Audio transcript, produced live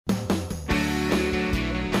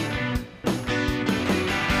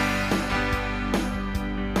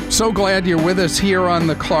So glad you're with us here on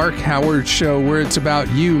the Clark Howard Show, where it's about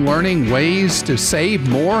you learning ways to save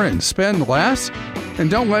more and spend less.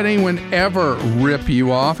 And don't let anyone ever rip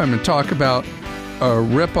you off. I'm going to talk about a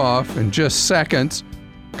rip-off in just seconds.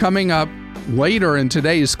 Coming up later in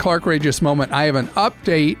today's Clark Rageous Moment, I have an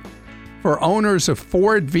update for owners of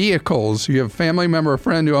Ford vehicles. You have a family member or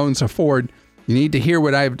friend who owns a Ford. You need to hear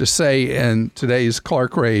what I have to say in today's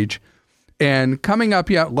Clark Rage. And coming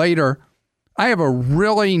up yet later, I have a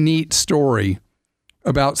really neat story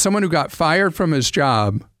about someone who got fired from his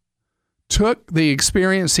job, took the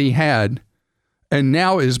experience he had, and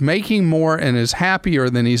now is making more and is happier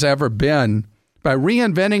than he's ever been by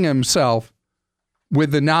reinventing himself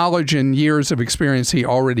with the knowledge and years of experience he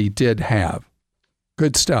already did have.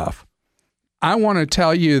 Good stuff. I want to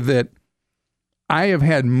tell you that I have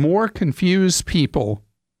had more confused people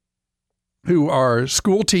who are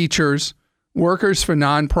school teachers, workers for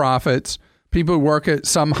nonprofits, people who work at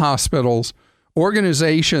some hospitals,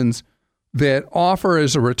 organizations that offer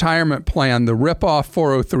as a retirement plan the rip-off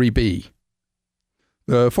 403B.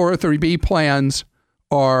 The 403B plans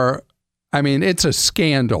are, it's a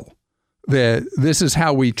scandal that this is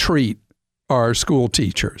how we treat our school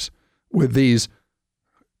teachers with these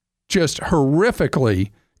just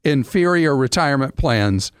horrifically inferior retirement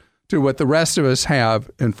plans to what the rest of us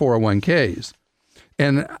have in 401ks.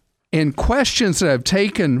 And in questions that I've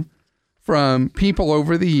taken from people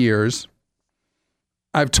over the years,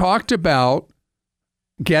 I've talked about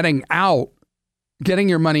getting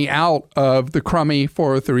your money out of the crummy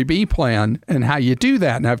 403B plan and how you do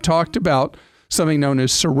that. And I've talked about something known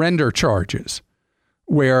as surrender charges,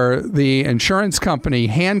 where the insurance company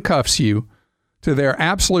handcuffs you to their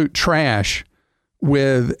absolute trash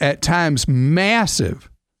with, at times, massive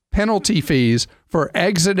penalty fees for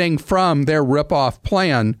exiting from their rip-off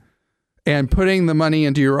plan and putting the money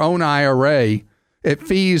into your own IRA at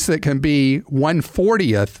fees that can be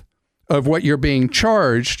 1/40th of what you're being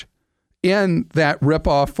charged in that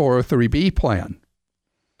rip-off 403B plan.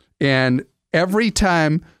 And every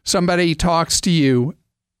time somebody talks to you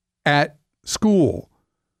at school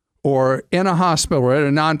or in a hospital or at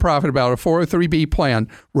a nonprofit about a 403B plan,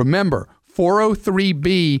 remember,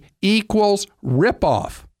 403B equals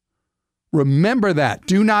rip-off. Remember that.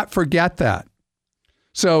 Do not forget that.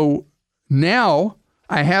 So now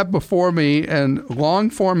I have before me a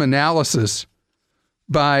long-form analysis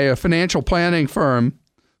by a financial planning firm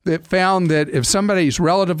that found that if somebody's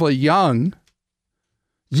relatively young,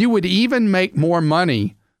 you would even make more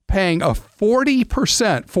money paying a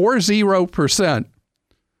 40%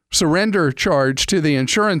 surrender charge to the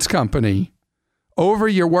insurance company over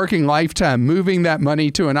your working lifetime, moving that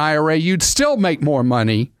money to an IRA. You'd still make more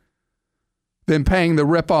money than paying the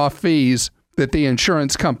rip-off fees that the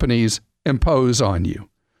insurance companies impose on you.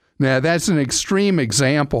 Now, that's an extreme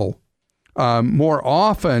example. More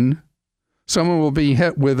often, someone will be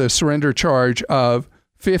hit with a surrender charge of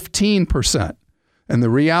 15%. And the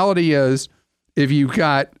reality is, if you've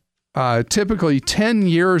got typically 10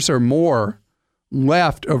 years or more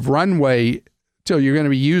left of runway till you're going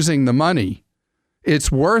to be using the money,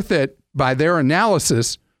 it's worth it, by their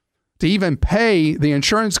analysis, to even pay the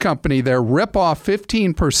insurance company their rip-off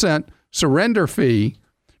 15% surrender fee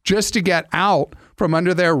just to get out from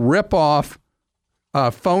under their rip-off,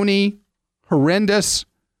 phony, horrendous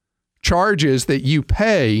charges that you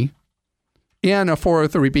pay in a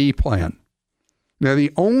 403B plan. Now,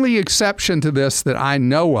 the only exception to this that I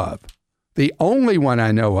know of, the only one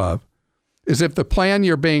I know of, is if the plan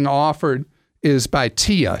you're being offered is by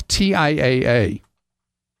TIAA, TIAA.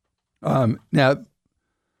 Now,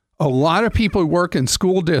 a lot of people who work in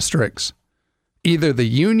school districts, either the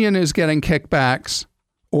union is getting kickbacks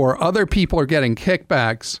or other people are getting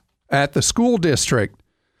kickbacks at the school district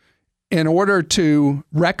in order to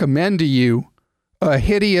recommend to you a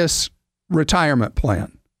hideous retirement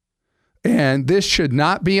plan. And this should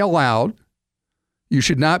not be allowed. You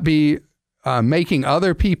should not be making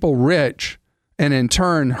other people rich and in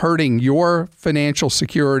turn hurting your financial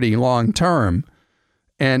security long term.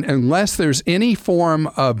 And unless there's any form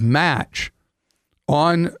of match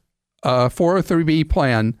on a 403B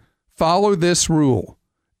plan, follow this rule.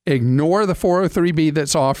 Ignore the 403B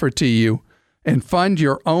that's offered to you and fund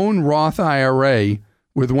your own Roth IRA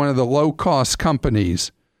with one of the low-cost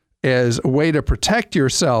companies as a way to protect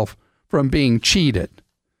yourself from being cheated.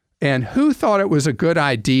 And who thought it was a good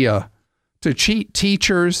idea to cheat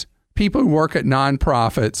teachers, people who work at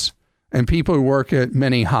nonprofits, and people who work at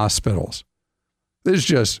many hospitals? This is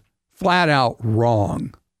just flat out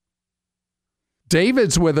wrong.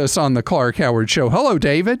 David's with us on the Clark Howard Show. Hello,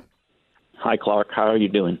 David. Hi, Clark. How are you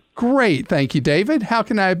doing? Great. Thank you, David. How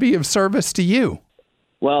can I be of service to you?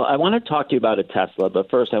 Well, I want to talk to you about a Tesla,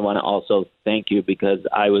 but first I want to also thank you because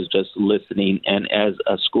I was just listening, and as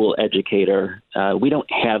a school educator, we don't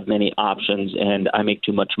have many options, and I make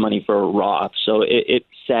too much money for a Roth, so it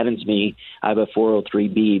saddens me. I have a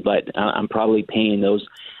 403B, but I'm probably paying those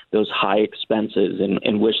high expenses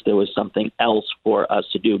and wish there was something else for us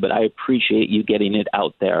to do, but I appreciate you getting it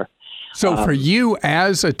out there. So for you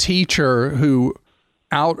as a teacher who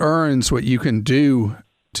out-earns what you can do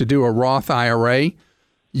to do a Roth IRA,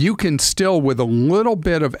 you can still, with a little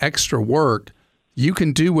bit of extra work, you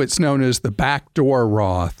can do what's known as the backdoor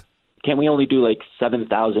Roth. Can we only do like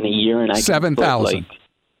 $7,000 a year? And $7,000.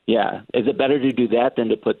 Yeah. Is it better to do that than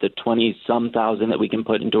to put the 20-some thousand that we can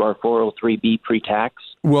put into our 403B pre-tax?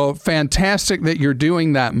 Well, fantastic that you're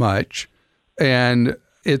doing that much. And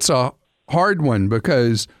it's a hard one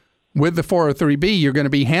because with the 403B, you're going to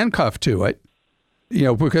be handcuffed to it.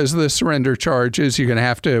 Because of the surrender charges, you're going to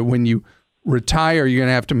have to, when you retire, you're going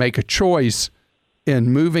to have to make a choice in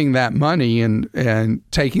moving that money and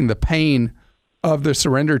taking the pain of the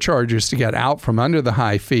surrender charges to get out from under the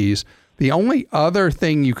high fees. The only other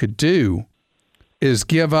thing you could do is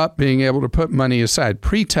give up being able to put money aside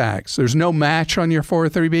pre-tax. There's no match on your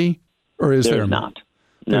 403B, or is there? There's not.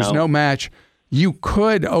 There's no match. You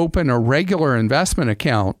could open a regular investment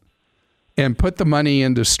account and put the money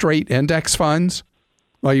into straight index funds.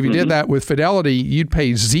 Well, if you did that with Fidelity, you'd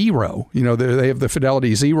pay zero. They have the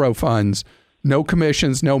Fidelity Zero funds, no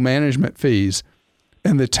commissions, no management fees.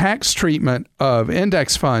 And the tax treatment of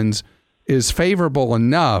index funds is favorable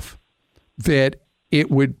enough that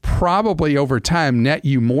it would probably over time net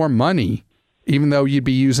you more money, even though you'd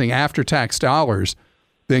be using after-tax dollars,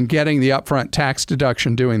 than getting the upfront tax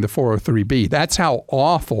deduction doing the 403B. That's how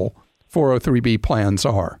awful 403B plans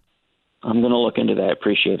are. I'm going to look into that.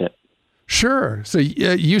 Appreciate it. Sure. So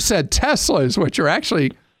you said Tesla is what you're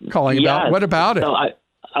actually calling about. What about it? So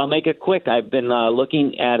I'll make it quick. I've been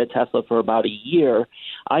looking at a Tesla for about a year.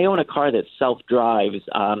 I own a car that self-drives,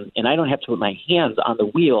 and I don't have to put my hands on the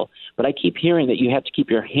wheel, but I keep hearing that you have to keep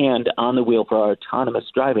your hand on the wheel for autonomous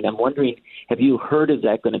driving. I'm wondering, have you heard, is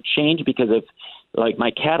that going to change? Because if, like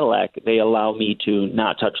my Cadillac, they allow me to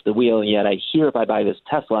not touch the wheel, and yet I hear if I buy this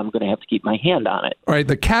Tesla, I'm going to have to keep my hand on it. All right,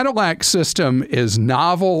 the Cadillac system is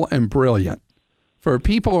novel and brilliant. For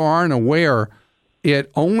people who aren't aware,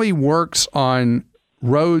 it only works on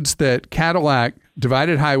roads that Cadillac,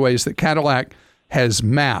 divided highways that Cadillac has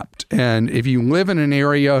mapped. And if you live in an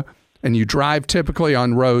area and you drive typically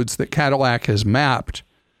on roads that Cadillac has mapped,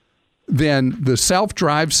 then the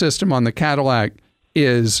self-drive system on the Cadillac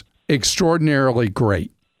is extraordinarily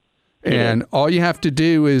great. And all you have to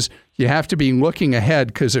do is you have to be looking ahead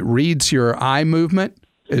because it reads your eye movement,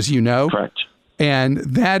 as you know. Correct. And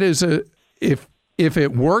that is if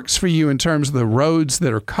it works for you in terms of the roads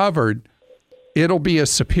that are covered, it'll be a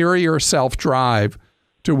superior self-drive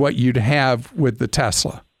to what you'd have with the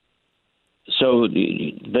Tesla. So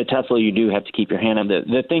the Tesla, you do have to keep your hand on.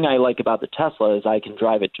 The thing I like about the Tesla is I can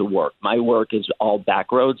drive it to work. My work is all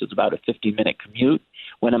back roads. It's about a 50-minute commute.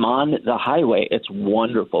 When I'm on the highway, it's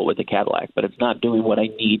wonderful with the Cadillac, but it's not doing what I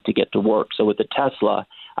need to get to work. So with the Tesla,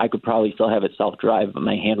 I could probably still have it self-drive, but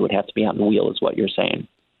my hand would have to be on the wheel is what you're saying.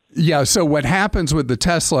 Yeah, so what happens with the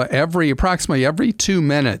Tesla, approximately every 2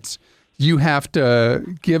 minutes, you have to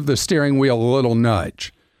give the steering wheel a little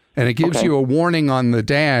nudge. And it gives you a warning on the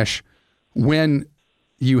dash when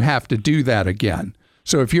you have to do that again.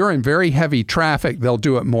 So if you're in very heavy traffic, they'll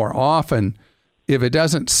do it more often. If it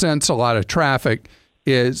doesn't sense a lot of traffic,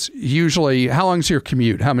 is usually, how long's your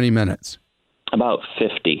commute? How many minutes? About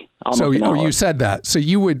 50. So you said that. So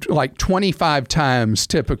you would, like 25 times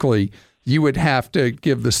typically, you would have to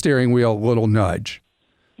give the steering wheel a little nudge.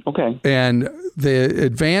 Okay. And the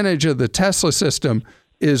advantage of the Tesla system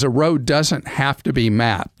is a road doesn't have to be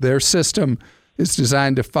mapped. Their system is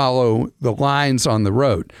designed to follow the lines on the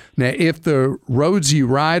road. Now, if the roads you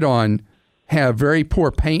ride on have very poor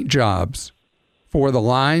paint jobs for the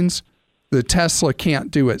lines, the Tesla can't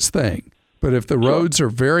do its thing. But if the roads are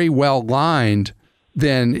very well lined,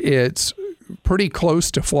 then it's pretty close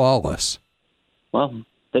to flawless. Well,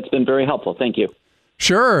 that's been very helpful. Thank you.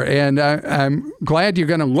 Sure. And I'm glad you're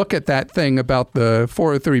going to look at that thing about the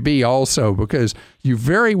 403B also, because you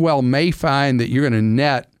very well may find that you're going to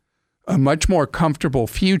net a much more comfortable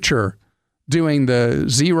future doing the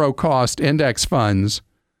zero-cost index funds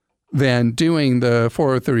than doing the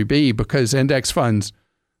 403B, because index funds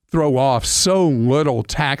throw off so little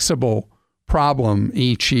taxable problem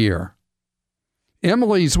each year.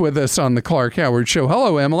 Emily's with us on the Clark Howard Show.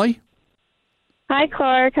 Hello, Emily. Hi,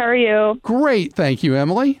 Clark. How are you? Great. Thank you,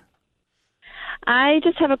 Emily. I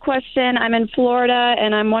just have a question. I'm in Florida,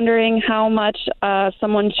 and I'm wondering how much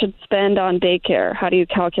someone should spend on daycare. How do you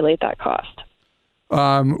calculate that cost?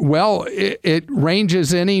 Well, it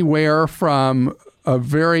ranges anywhere from a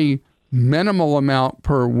very minimal amount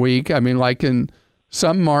per week. I mean, like in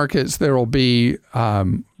some markets, there will be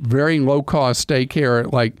very low-cost daycare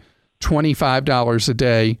at like $25 a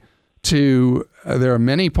day to there are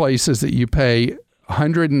many places that you pay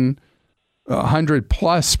 $100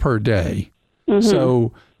 plus per day. Mm-hmm.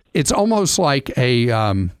 So it's almost like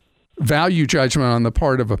a value judgment on the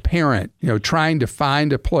part of a parent, trying to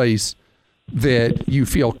find a place that you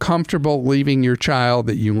feel comfortable leaving your child,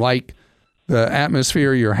 that you like the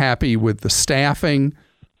atmosphere, you're happy with the staffing,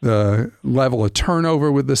 the level of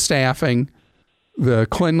turnover with the staffing, the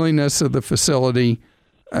cleanliness of the facility.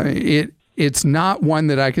 It's not one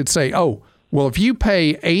that I could say, oh, well, if you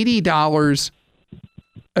pay $80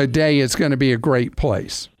 a day, it's going to be a great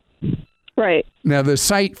place. Right. Now, the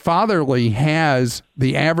site Fatherly has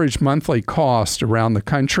the average monthly cost around the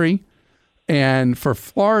country. And for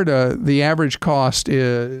Florida, the average cost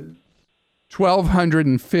is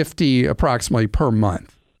 $1,250 approximately per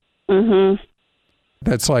month. Mm-hmm.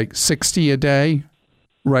 That's like $60 a day,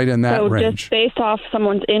 right in that range. So just based off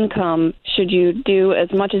someone's income, should you do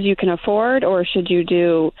as much as you can afford, or should you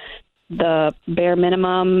do the bare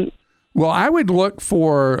minimum? Well, I would look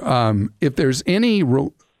for if there's any,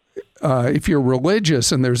 if you're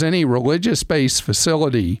religious and there's any religious-based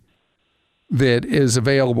facility that is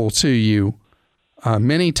available to you.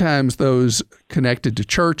 Many times those connected to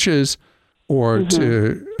churches or mm-hmm.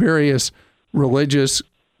 to various religious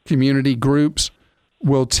community groups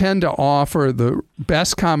will tend to offer the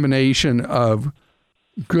best combination of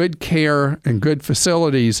good care and good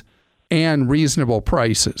facilities and reasonable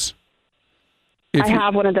prices. I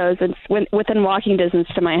have one of those. It's within walking distance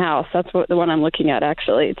to my house. That's the one I'm looking at,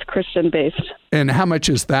 actually. It's Christian-based. And how much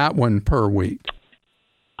is that one per week?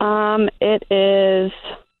 It is,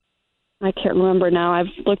 I can't remember now. I've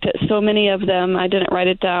looked at so many of them. I didn't write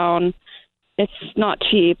it down. It's not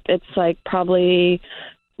cheap. It's like probably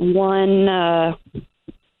 $170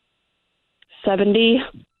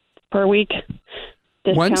 per week.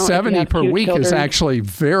 $170 per week is actually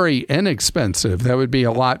very inexpensive. That would be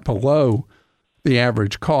a lot below the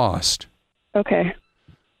average cost. Okay.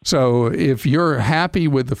 So if you're happy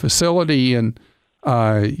with the facility and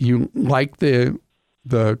you like the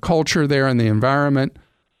culture there and the environment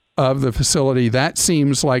of the facility, that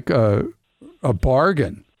seems like a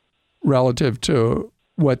bargain relative to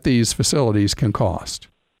what these facilities can cost.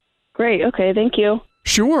 Great. Okay. Thank you.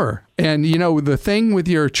 Sure. And, the thing with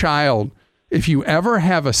your child, if you ever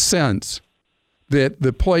have a sense that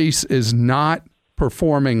the place is not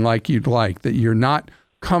performing like you'd like, that you're not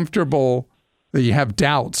comfortable, that you have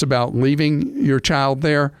doubts about leaving your child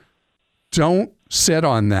there, don't sit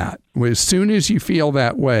on that. As soon as you feel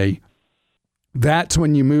that way, that's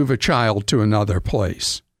when you move a child to another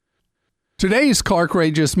place. Today's Clark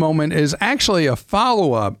Rageous Moment is actually a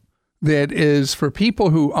follow-up that is for people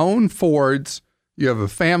who own Fords. You have a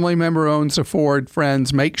family member who owns a Ford,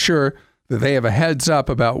 friends, make sure that they have a heads up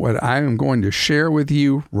about what I am going to share with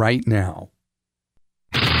you right now.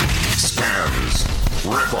 Scams,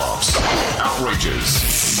 rip-offs, outrages.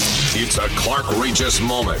 It's a Clark Rageous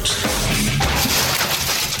Moment.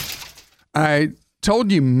 I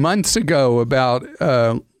told you months ago about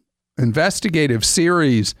an investigative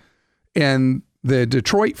series in the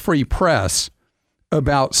Detroit Free Press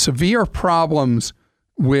about severe problems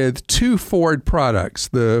with two Ford products,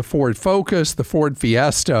 the Ford Focus, the Ford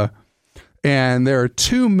Fiesta, and there are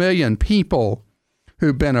 2 million people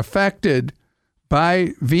who've been affected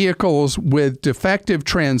by vehicles with defective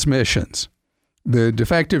transmissions. The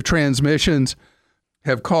defective transmissions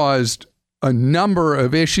have caused a number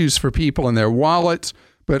of issues for people in their wallets,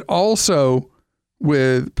 but also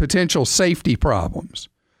with potential safety problems.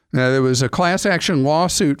 Now, there was a class action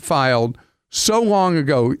lawsuit filed so long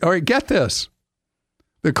ago. All right, get this.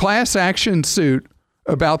 The class action suit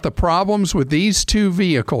about the problems with these two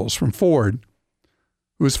vehicles from Ford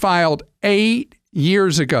was filed 8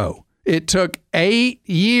 years ago. It took 8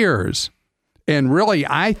 years. And really,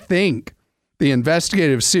 I think the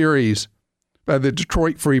investigative series by the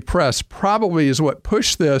Detroit Free Press probably is what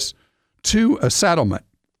pushed this to a settlement.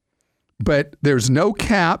 But there's no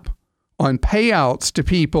cap on payouts to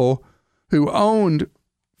people who owned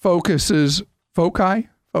Focus,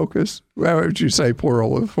 what would you say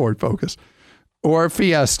plural of Ford Focus, or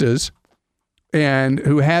Fiestas, and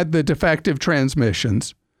who had the defective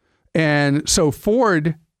transmissions. And so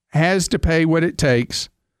Ford has to pay what it takes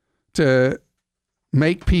to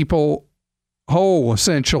make people whole,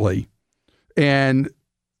 essentially. And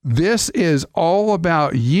this is all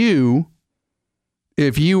about you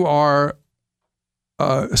if you are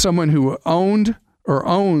someone who owned or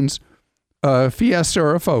owns a Fiesta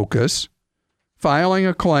or a Focus, filing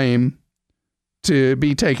a claim to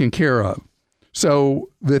be taken care of. So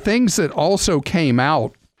the things that also came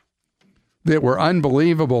out that were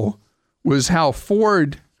unbelievable was how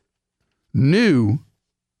Ford knew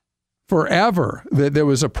forever that there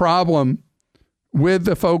was a problem with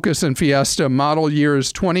the Focus and Fiesta model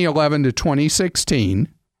years 2011 to 2016,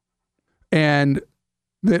 and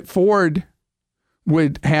that Ford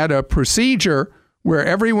had a procedure where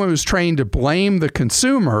everyone was trained to blame the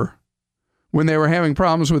consumer when they were having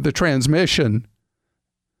problems with the transmission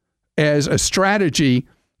as a strategy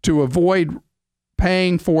to avoid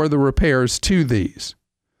paying for the repairs to these.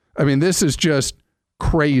 I mean, this is just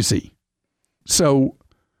crazy. So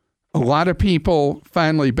a lot of people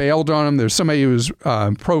finally bailed on him. There's somebody who was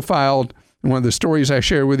profiled in one of the stories I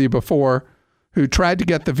shared with you before who tried to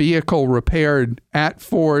get the vehicle repaired at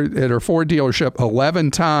her Ford dealership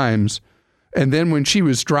 11 times. And then when she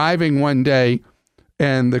was driving one day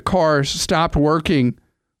and the car stopped working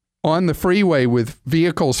on the freeway with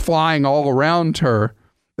vehicles flying all around her,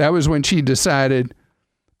 that was when she decided,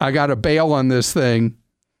 I got to bail on this thing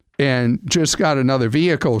and just got another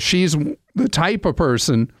vehicle. She's the type of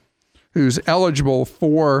person who's eligible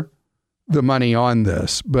for the money on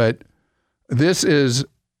this. But this is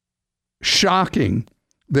shocking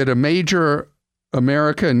that a major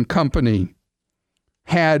American company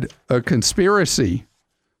had a conspiracy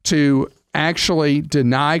to actually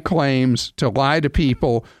deny claims, to lie to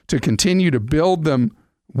people, to continue to build them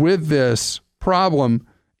with this problem,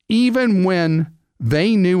 even when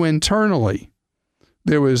they knew internally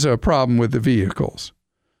there was a problem with the vehicles.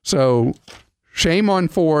 So shame on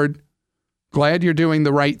Ford. Glad you're doing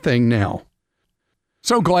the right thing now.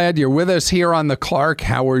 So glad you're with us here on the Clark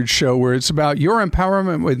Howard Show, where it's about your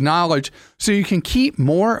empowerment with knowledge so you can keep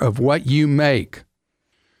more of what you make.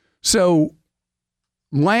 So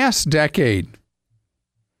last decade,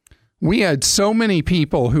 we had so many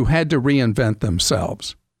people who had to reinvent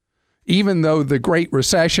themselves. Even though the Great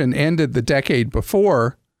Recession ended the decade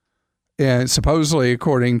before, and supposedly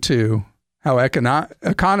according to how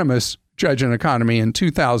economists judge an economy in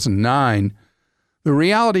 2009, the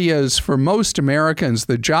reality is, for most Americans,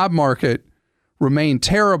 the job market remained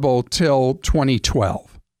terrible till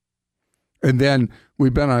 2012. And then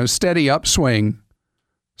we've been on a steady upswing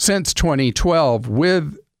since 2012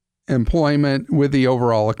 with employment, with the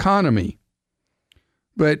overall economy.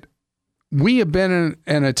 But we have been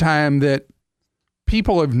in a time that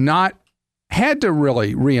people have not had to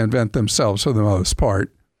really reinvent themselves for the most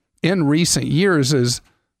part in recent years, as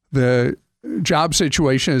the job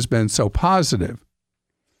situation has been so positive.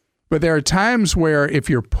 But there are times where if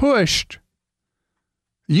you're pushed,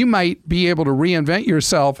 you might be able to reinvent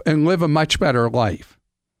yourself and live a much better life.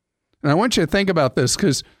 And I want you to think about this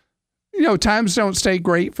because, times don't stay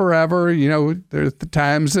great forever. There's the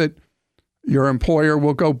times that your employer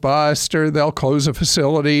will go bust, or they'll close a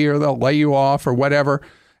facility, or they'll lay you off, or whatever.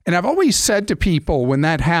 And I've always said to people when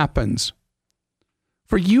that happens,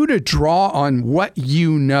 for you to draw on what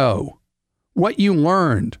you know, what you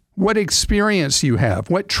learned, what experience you have,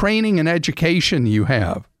 what training and education you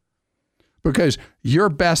have, because your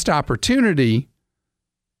best opportunity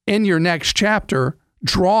in your next chapter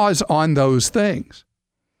draws on those things.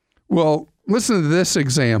 Well, listen to this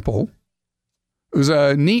example. It was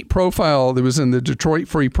a neat profile that was in the Detroit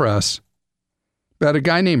Free Press about a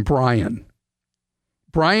guy named Brian.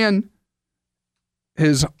 Brian,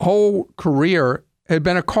 his whole career had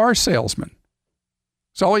been a car salesman.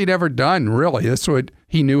 It's all he'd ever done, really. That's what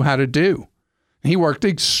he knew how to do. He worked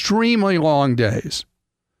extremely long days,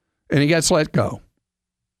 and he gets let go.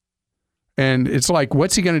 And it's like,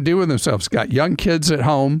 what's he going to do with himself? He's got young kids at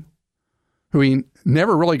home who he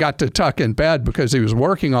never really got to tuck in bed because he was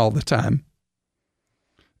working all the time.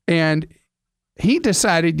 And he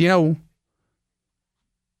decided,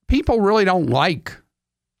 people really don't like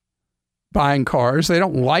buying cars. They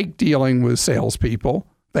don't like dealing with salespeople.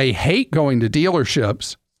 They hate going to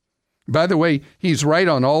dealerships. By the way, he's right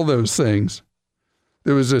on all those things.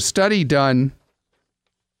 There was a study done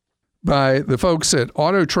by the folks at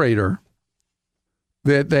Auto Trader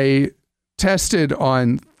that they tested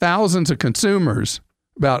on thousands of consumers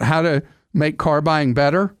about how to make car buying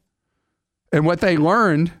better. And what they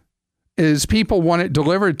learned is people want it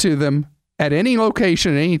delivered to them at any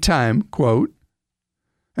location, any time, quote.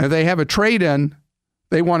 And if they have a trade-in,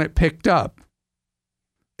 they want it picked up.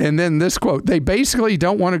 And then this quote, they basically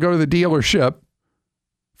don't want to go to the dealership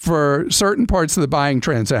for certain parts of the buying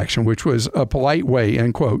transaction, which was a polite way,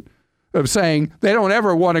 end quote. of saying they don't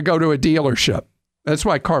ever want to go to a dealership. That's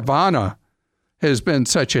why Carvana has been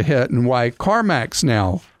such a hit and why CarMax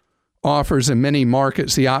now offers in many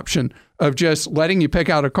markets the option of just letting you pick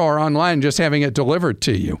out a car online, just having it delivered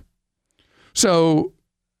to you. So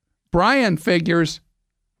Brian figures,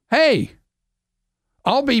 hey,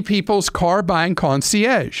 I'll be people's car buying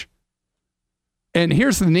concierge. And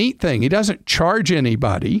here's the neat thing. He doesn't charge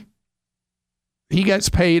anybody. He gets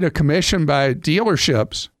paid a commission by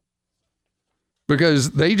dealerships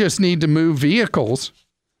because they just need to move vehicles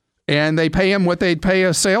and they pay him what they'd pay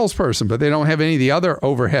a salesperson, but they don't have any of the other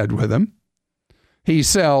overhead with him. He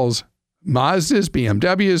sells Mazdas,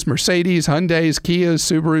 BMWs, Mercedes, Hyundais, Kias,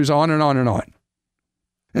 Subarus, on and on and on.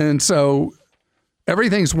 And so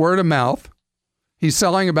everything's word of mouth. He's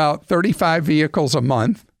selling about 35 vehicles a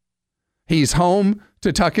month. He's home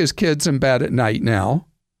to tuck his kids in bed at night now.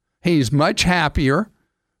 He's much happier.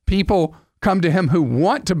 People come to him who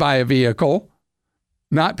want to buy a vehicle,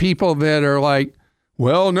 not people that are like,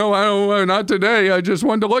 well, no, I don't, not today. I just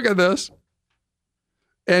wanted to look at this.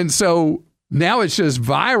 And so now it's just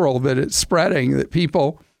viral that it's spreading, that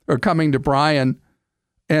people are coming to Brian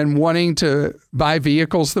and wanting to buy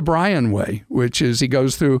vehicles the Brian way, which is he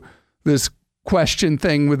goes through this question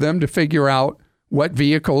thing with them to figure out what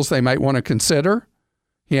vehicles they might want to consider.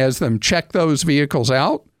 He has them check those vehicles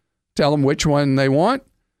out, tell them which one they want.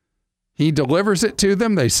 He delivers it to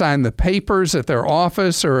them. They sign the papers at their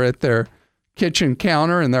office or at their kitchen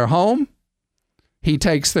counter in their home. He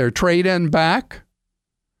takes their trade-in back.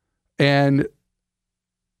 And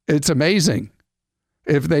it's amazing.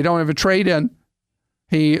 If they don't have a trade-in,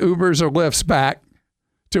 he Ubers or Lyfts back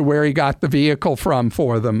to where he got the vehicle from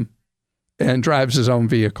for them and drives his own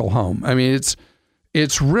vehicle home. I mean,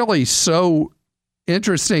 it's really so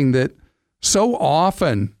interesting that so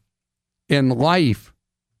often in life,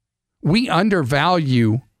 we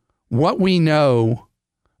undervalue what we know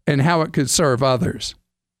and how it could serve others.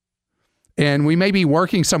 And we may be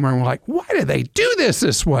working somewhere and we're like, why do they do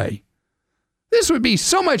this way? This would be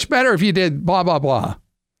so much better if you did blah, blah, blah.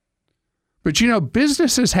 But you know,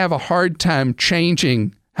 businesses have a hard time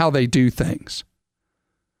changing how they do things.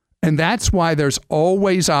 And that's why there's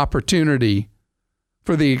always opportunity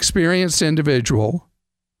for the experienced individual,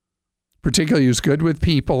 particularly who's good with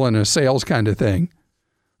people and a sales kind of thing,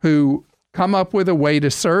 who come up with a way to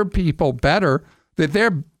serve people better, that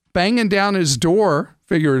they're banging down his door,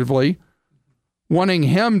 figuratively, wanting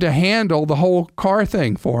him to handle the whole car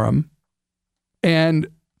thing for him. And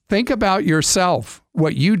think about yourself,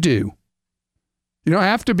 what you do. You don't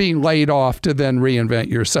have to be laid off to then reinvent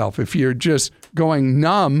yourself. If you're just going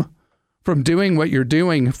numb from doing what you're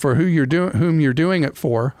doing for whom you're doing it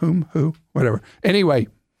for, whatever. Anyway,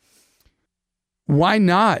 why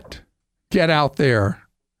not get out there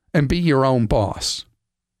and be your own boss?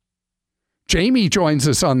 Jamie joins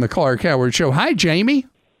us on the Clark Howard Show. Hi, Jamie.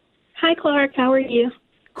 Hi, Clark. How are you?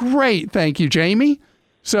 Great. Thank you, Jamie.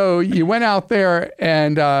 So you went out there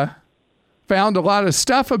and found a lot of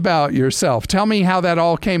stuff about yourself. Tell me how that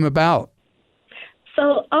all came about.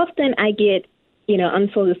 So often I get,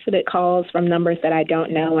 unsolicited calls from numbers that I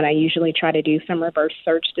don't know, and I usually try to do some reverse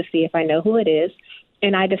search to see if I know who it is.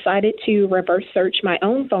 And I decided to reverse search my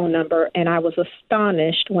own phone number, and I was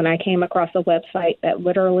astonished when I came across a website that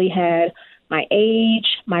literally had my age,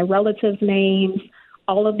 my relatives' names,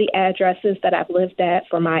 all of the addresses that I've lived at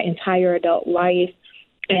for my entire adult life.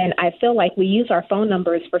 And I feel like we use our phone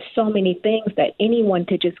numbers for so many things that anyone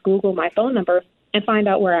could just Google my phone number and find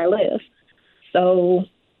out where I live. So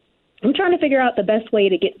I'm trying to figure out the best way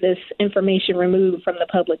to get this information removed from the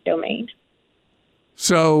public domain.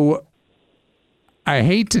 So I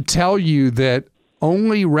hate to tell you that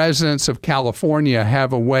only residents of California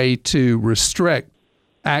have a way to restrict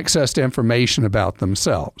access to information about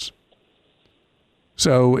themselves.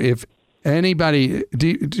 So if anybody,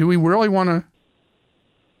 do we really want to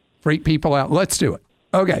freak people out? Let's do it.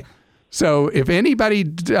 Okay. So if anybody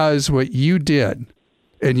does what you did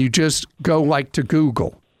and you just go like to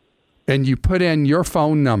Google and you put in your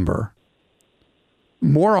phone number,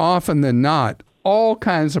 more often than not, all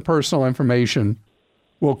kinds of personal information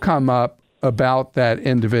will come up about that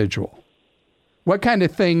individual. What kind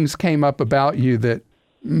of things came up about you that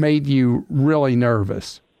made you really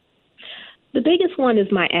nervous? The biggest one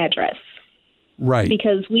is my address. Right.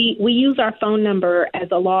 Because we use our phone number as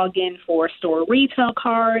a login for store retail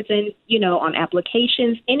cards and, on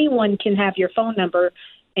applications. Anyone can have your phone number,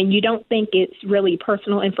 and you don't think it's really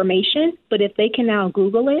personal information. But if they can now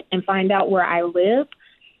Google it and find out where I live,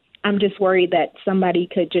 I'm just worried that somebody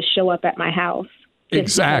could just show up at my house.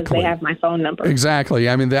 Exactly. Because they have my phone number. Exactly.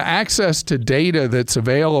 I mean, the access to data that's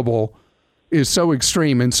available is so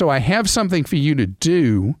extreme. And so I have something for you to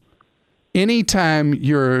do anytime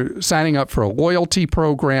you're signing up for a loyalty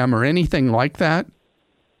program or anything like that.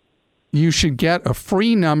 You should get a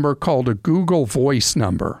free number called a Google Voice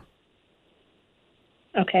number.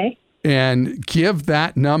 Okay. And give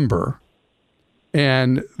that number,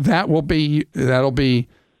 and that'll be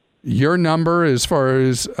your number as far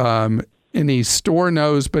as any store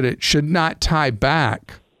knows, but it should not tie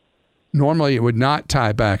back. Normally, it would not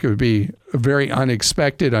tie back. It would be a very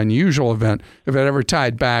unexpected, unusual event if it ever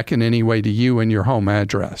tied back in any way to you and your home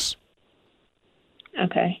address.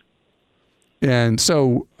 Okay. And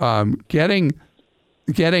so, getting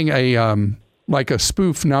a like a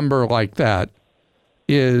spoof number like that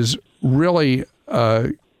is really a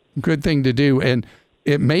good thing to do, and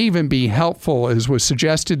it may even be helpful, as was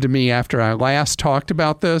suggested to me after I last talked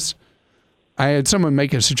about this. I had someone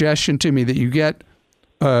make a suggestion to me that you get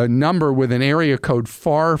a number with an area code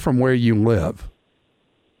far from where you live.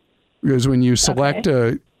 Because when you select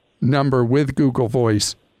a number with Google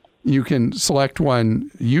Voice, you can select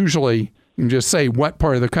one, usually you can just say what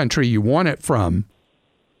part of the country you want it from,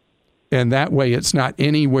 and that way it's not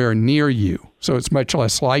anywhere near you. So it's much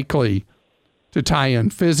less likely to tie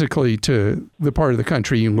in physically to the part of the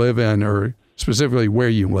country you live in or specifically where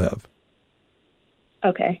you live.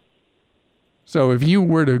 Okay. So if you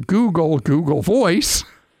were to Google Voice,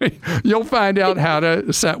 you'll find out how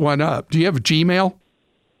to set one up. Do you have a Gmail?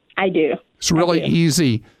 I do. It's really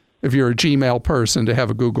easy if you're a Gmail person to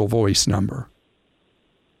have a Google Voice number.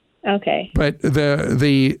 Okay. But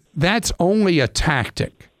that's only a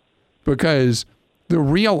tactic, because the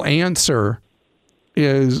real answer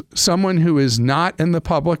is someone who is not in the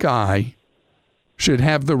public eye should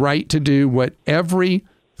have the right to do what every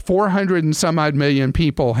 400 and some odd million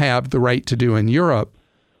people have the right to do in Europe,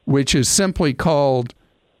 which is simply called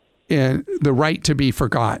the right to be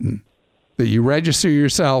forgotten. That you register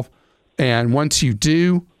yourself, and once you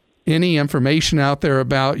do, any information out there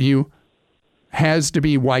about you has to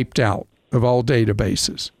be wiped out of all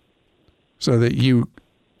databases so that you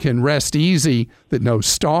can rest easy that no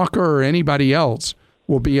stalker or anybody else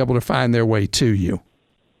will be able to find their way to you.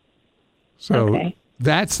 So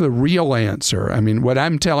that's the real answer. I mean, what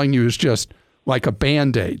I'm telling you is just like a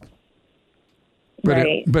Band-Aid.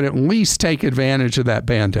 But at least take advantage of that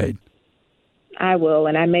Band-Aid. I will,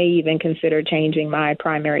 and I may even consider changing my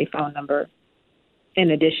primary phone number in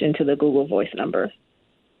addition to the Google Voice number.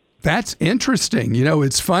 That's interesting. You know,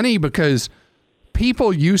 it's funny because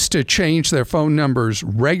people used to change their phone numbers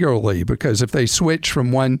regularly, because if they switch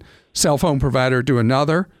from one cell phone provider to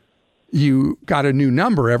another, you got a new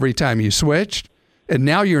number every time you switched. And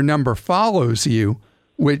now your number follows you,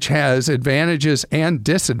 which has advantages and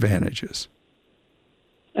disadvantages.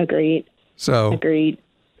 Agreed. Agreed.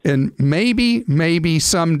 And maybe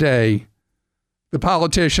someday the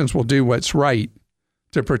politicians will do what's right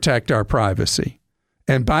to protect our privacy.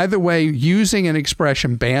 And by the way, using an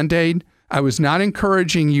expression Band-Aid, I was not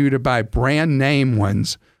encouraging you to buy brand name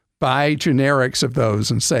ones. Buy generics of those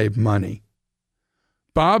and save money.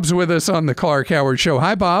 Bob's with us on the Clark Howard Show.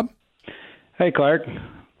 Hi, Bob. Hey, Clark.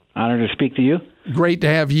 Honored to speak to you. Great to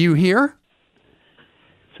have you here.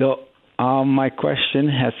 So my question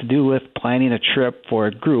has to do with planning a trip for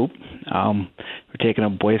a group. We're taking a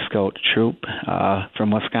Boy Scout troop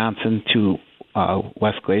from Wisconsin to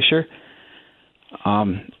West Glacier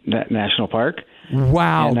National Park.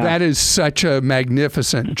 Wow, and, that is such a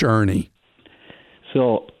magnificent journey.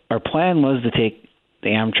 So our plan was to take the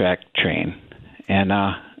Amtrak train, and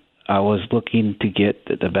I was looking to get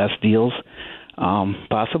the best deals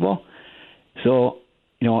possible. So,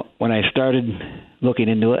 you know, when I started looking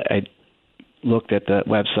into it, I looked at the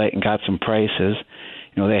website and got some prices.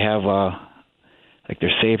 You know, they have like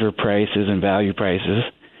their saver prices and value prices.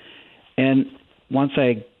 And once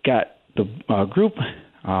I got the group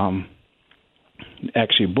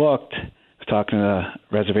actually booked, I was talking to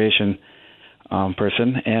the reservation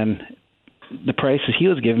person, and the prices he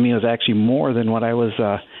was giving me was actually more than what I was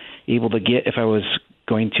able to get if I was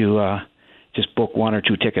going to just book one or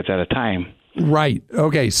two tickets at a time. Right.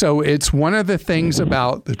 Okay. So it's one of the things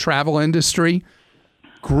about the travel industry.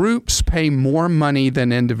 Groups pay more money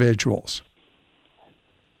than individuals.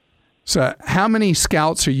 So how many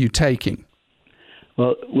scouts are you taking?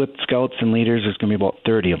 Well, with scouts and leaders, there's going to be about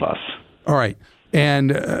 30 of us. All right.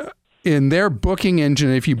 And in their booking engine,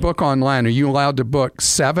 if you book online, are you allowed to book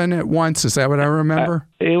 7 at once? Is that what I remember?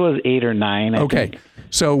 It was 8 or 9, I think.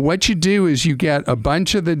 So what you do is you get a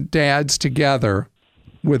bunch of the dads together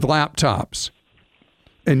with laptops,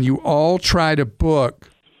 and you all try to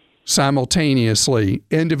book simultaneously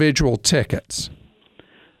individual tickets.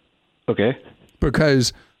 Okay.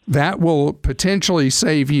 Because that will potentially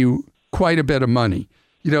save you quite a bit of money.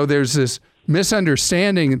 There's this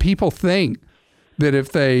misunderstanding that people think that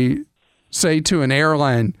if they say to an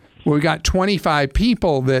airline, well, we got 25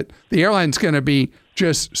 people, that the airline's going to be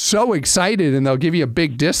just so excited and they'll give you a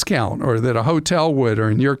big discount, or that a hotel would, or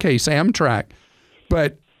in your case, Amtrak.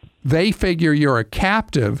 But they figure you're a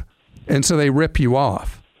captive, and so they rip you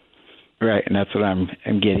off. Right, and that's what I'm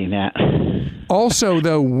getting at. Also,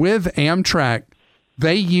 though, with Amtrak,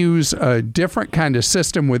 they use a different kind of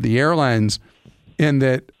system with the airlines in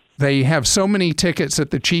that they have so many tickets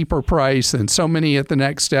at the cheaper price and so many at the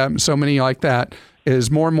next step and so many like that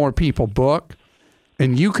as more and more people book.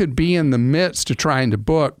 And you could be in the midst of trying to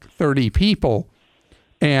book 30 people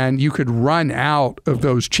and you could run out of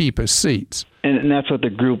those cheapest seats. And that's what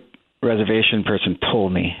the group reservation person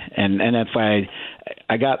told me. And that's why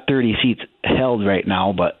I got 30 seats held right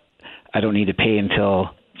now, but I don't need to pay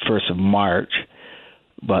until 1st of March.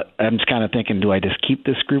 But I'm just kind of thinking, do I just keep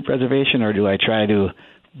this group reservation or do I try to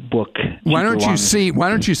book? Why don't you see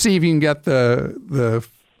if you can get the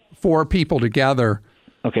 4 people together,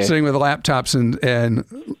 sitting with the laptops,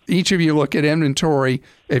 and each of you look at inventory.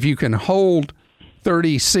 If you can hold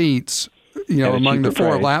 30 seats, among the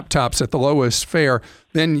 4 laptops at the lowest fare,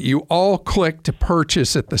 then you all click to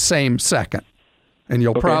purchase at the same second. And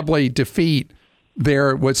you'll probably defeat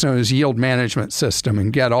their what's known as yield management system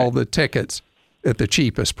and get all the tickets at the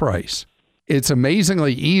cheapest price. It's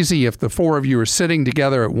amazingly easy if the 4 of you are sitting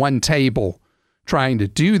together at one table trying to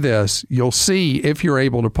do this. You'll see if you're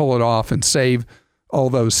able to pull it off and save all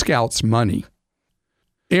those scouts money.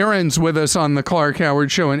 Aaron's with us on the Clark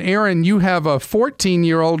Howard Show. And Aaron, you have a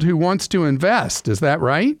 14-year-old who wants to invest. Is that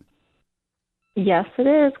right? Yes, it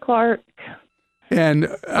is, Clark. And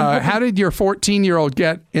how did your 14-year-old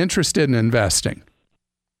get interested in investing?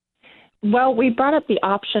 Well, we brought up the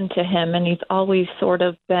option to him, and he's always sort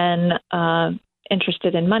of been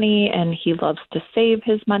interested in money, and he loves to save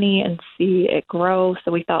his money and see it grow.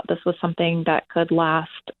 So we thought this was something that could last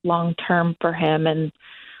long-term for him and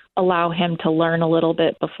allow him to learn a little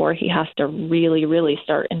bit before he has to really, really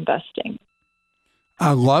start investing.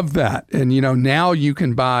 I love that. And, now you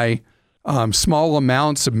can buy small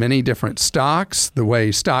amounts of many different stocks, the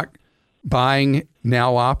way stock buying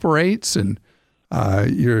now operates, and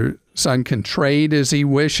your son can trade as he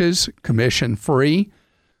wishes, commission-free.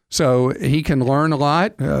 So he can learn a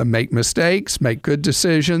lot, make mistakes, make good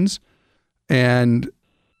decisions. And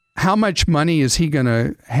how much money is he going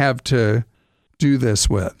to have to do this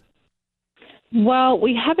with? Well,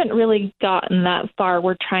 we haven't really gotten that far.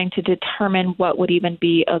 We're trying to determine what would even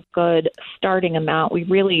be a good starting amount.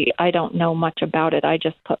 I don't know much about it. I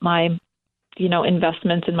just put my,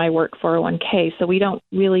 investments in my work 401k. So we don't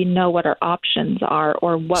really know what our options are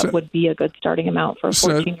or what would be a good starting amount for a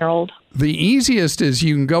 14-year-old. The easiest is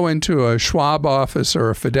you can go into a Schwab office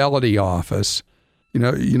or a Fidelity office,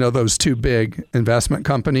 those 2 big investment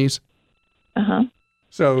companies. Uh-huh.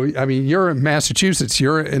 So, you're in Massachusetts.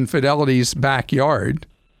 You're in Fidelity's backyard.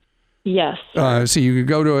 Yes. So you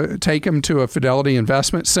could take him to a Fidelity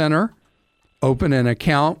Investment Center, open an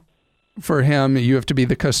account for him. You have to be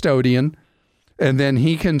the custodian. And then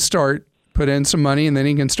he can put in some money, and then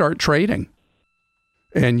he can start trading.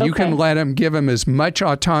 And you can give him as much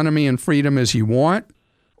autonomy and freedom as you want,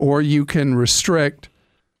 or you can restrict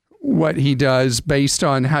what he does based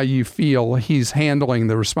on how you feel he's handling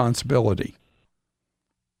the responsibility.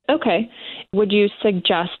 Okay. Would you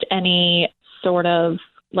suggest any sort of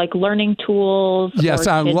learning tools? Yes,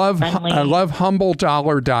 I love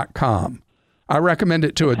humbledollar.com. I recommend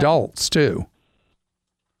it to adults too.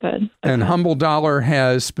 Good. Okay. And Humble Dollar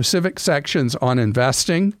has specific sections on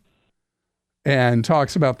investing and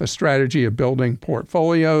talks about the strategy of building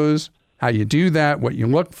portfolios, how you do that, what you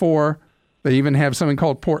look for. They even have something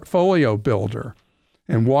called Portfolio Builder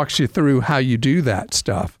and walks you through how you do that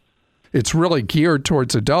stuff. It's really geared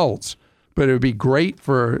towards adults, but it would be great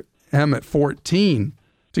for him at 14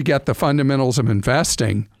 to get the fundamentals of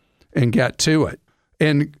investing and get to it.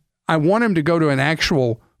 And I want him to go to an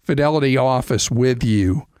actual Fidelity office with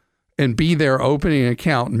you and be there opening an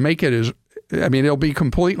account and make it it'll be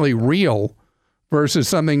completely real versus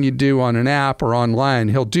something you do on an app or online.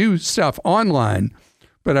 He'll do stuff online,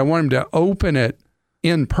 but I want him to open it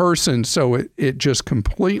in person so it just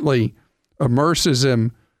completely immerses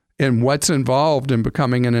him in what's involved in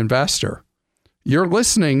becoming an investor. You're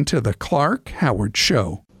listening to The Clark Howard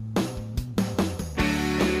Show.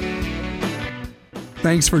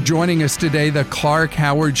 Thanks for joining us today. The Clark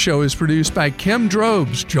Howard Show is produced by Kim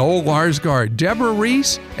Drobes, Joel Larsgaard, Deborah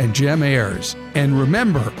Reese, and Jim Ayers. And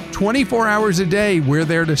remember, 24 hours a day, we're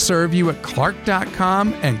there to serve you at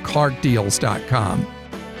clark.com and clarkdeals.com.